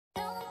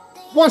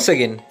Once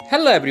again,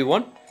 hello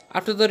everyone.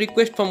 After the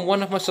request from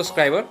one of my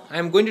subscriber, I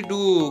am going to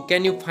do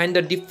can you find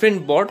the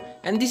different board,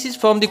 and this is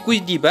from the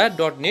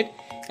quizdiva.net,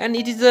 and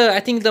it is I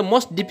think the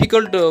most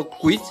difficult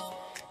quiz.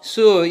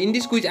 So in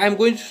this quiz I am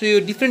going to show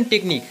you different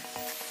technique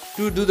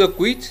to do the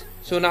quiz.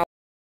 So now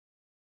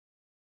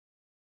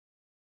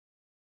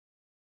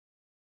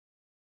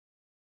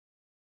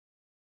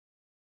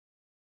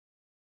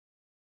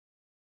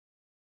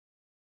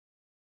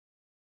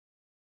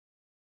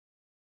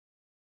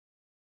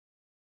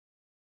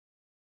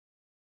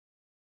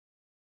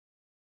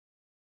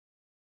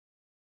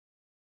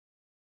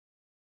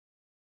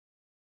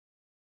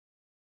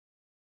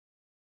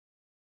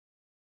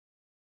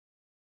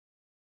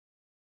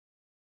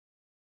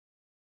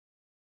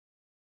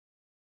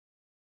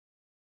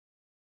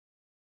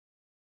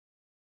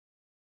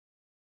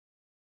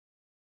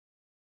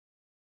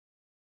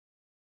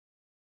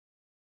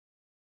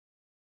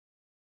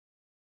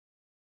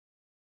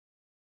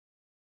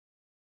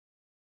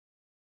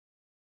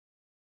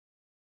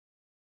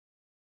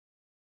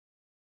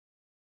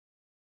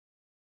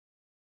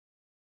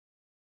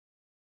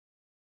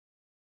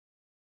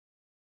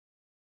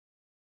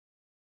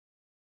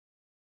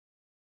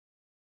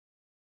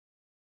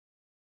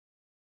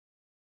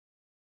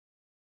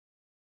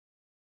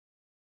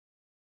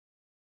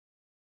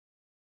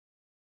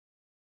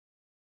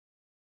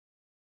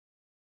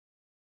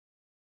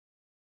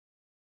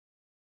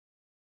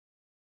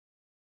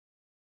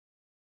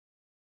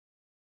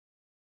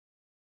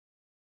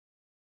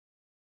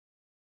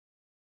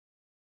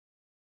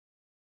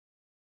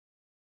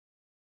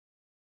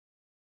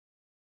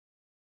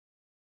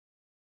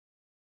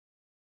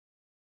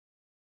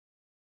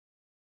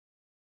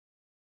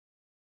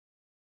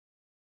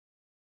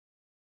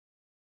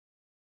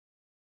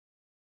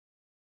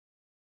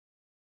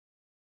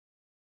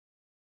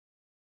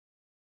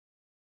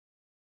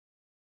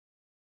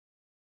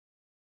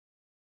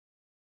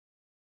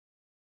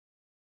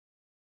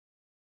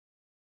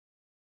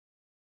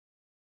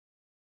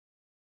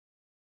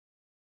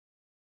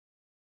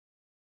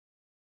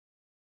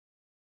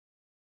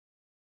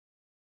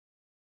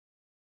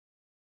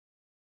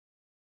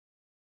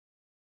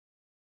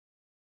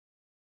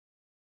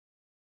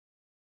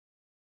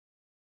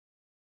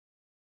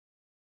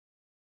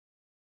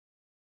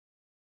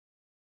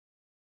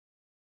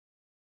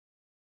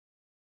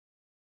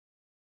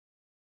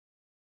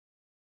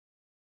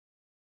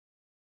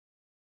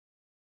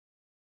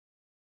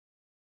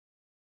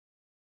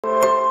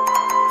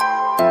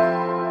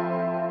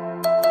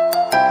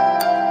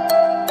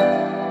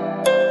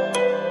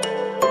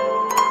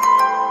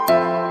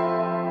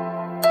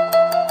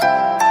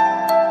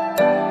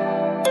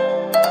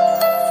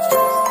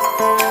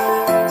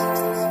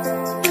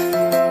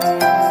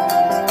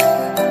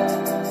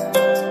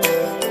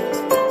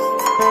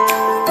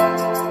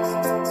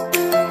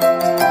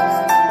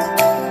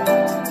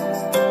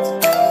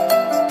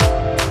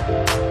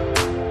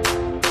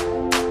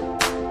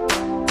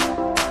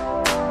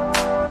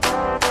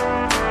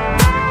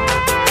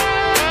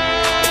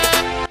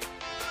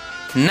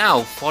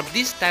Now for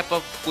this type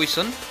of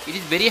question, it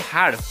is very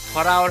hard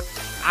for our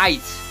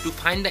eyes to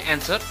find the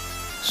answer.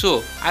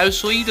 So I will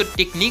show you the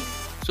technique.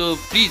 So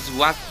please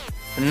watch.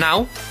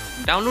 Now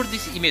download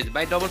this image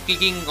by double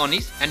clicking on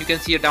it, and you can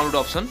see a download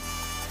option.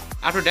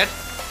 After that,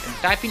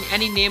 type in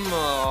any name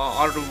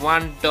or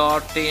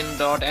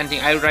 1.10. anything.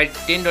 I will write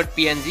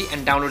 10.png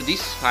and download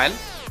this file.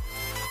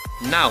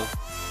 Now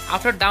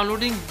after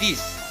downloading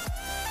this,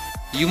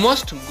 you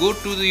must go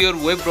to your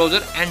web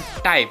browser and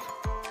type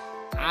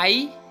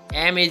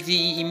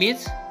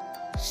image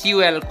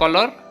col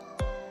color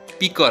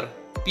picker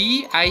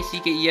picker.com.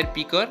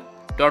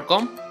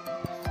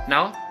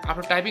 Now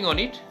after typing on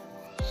it,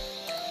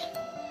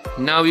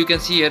 now you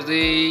can see here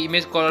the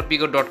image color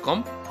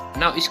picker.com.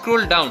 now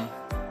scroll down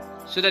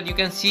so that you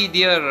can see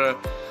there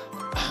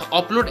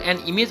upload an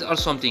image or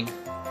something.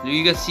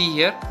 You can see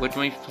here,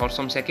 wait for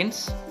some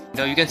seconds.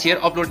 Now you can see here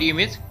upload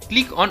image.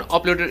 Click on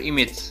uploaded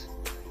image,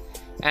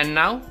 and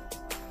now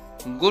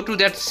go to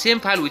that same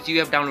file which you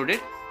have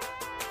downloaded,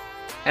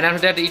 and after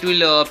that it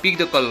will pick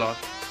the color.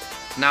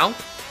 Now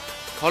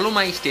follow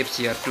my steps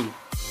here too.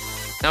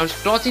 Now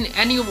toss in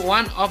any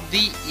one of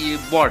the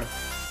board.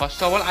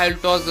 First of all, I will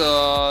toss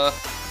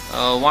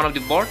one of the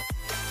board.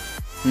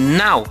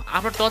 Now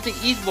after tossing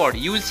each board,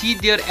 you will see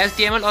their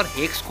HTML or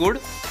hex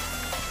code.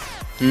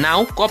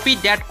 Now copy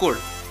that code,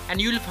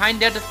 and you will find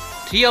that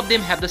 3 of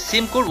them have the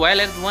same code, while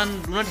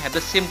one do not have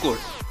the same code.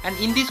 And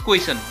in this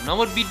question,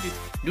 number B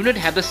do not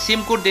have the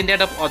same code than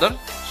that of other.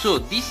 So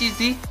this is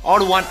the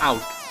odd one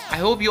out. I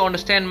hope you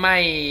understand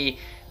my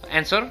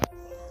answer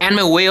and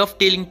my way of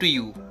telling to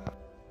you.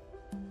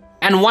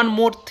 And one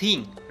more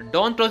thing,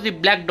 don't toss the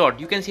black dot.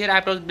 You can see here I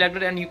have tossed black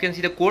dot, and you can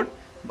see the code.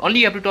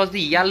 Only you have to toss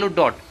the yellow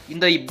dot in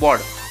the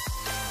board.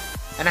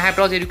 And I have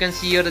tossed here, you can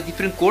see here the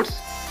different codes.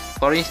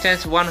 For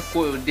instance,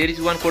 there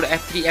is one code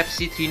F3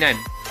 FC39,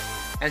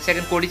 and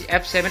second code is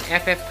F7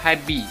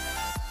 FF5B.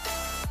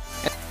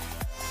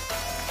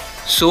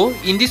 So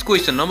in this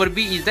question, number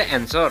B is the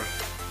answer.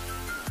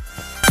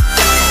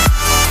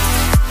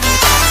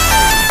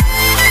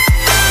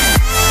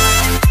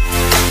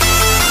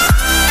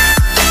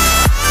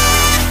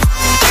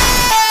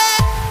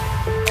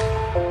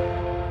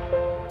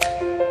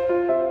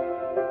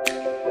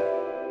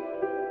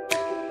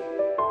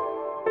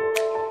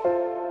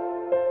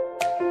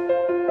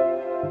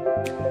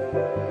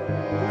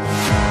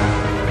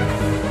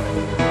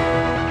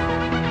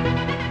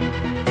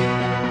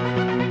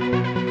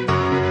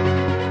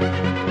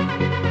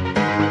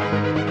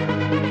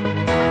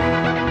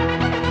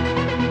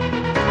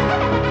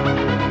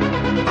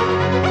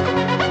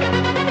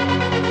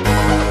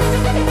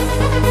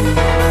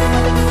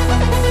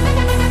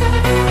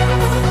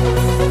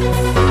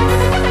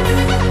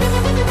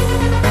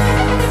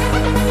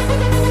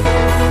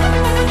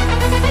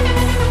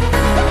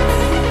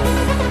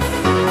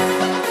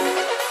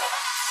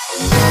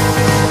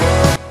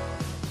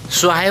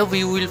 So I hope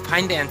you will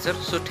find the answer.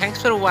 So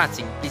thanks for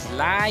watching. Please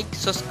like,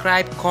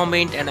 subscribe,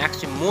 comment and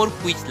ask me more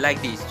quiz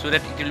like this so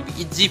that it will be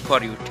easy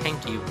for you.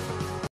 Thank you.